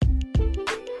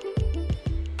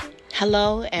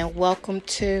Hello and welcome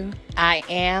to I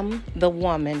Am the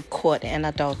Woman Caught in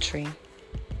Adultery.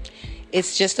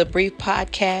 It's just a brief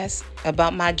podcast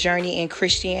about my journey in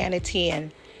Christianity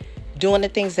and doing the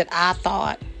things that I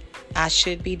thought I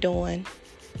should be doing.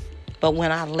 But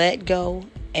when I let go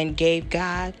and gave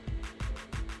God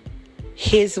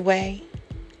His way,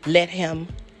 let Him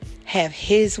have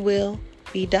His will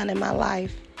be done in my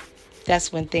life,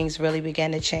 that's when things really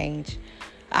began to change.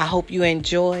 I hope you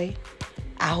enjoy.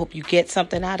 I hope you get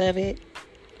something out of it,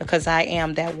 because I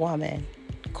am that woman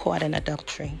caught in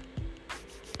adultery.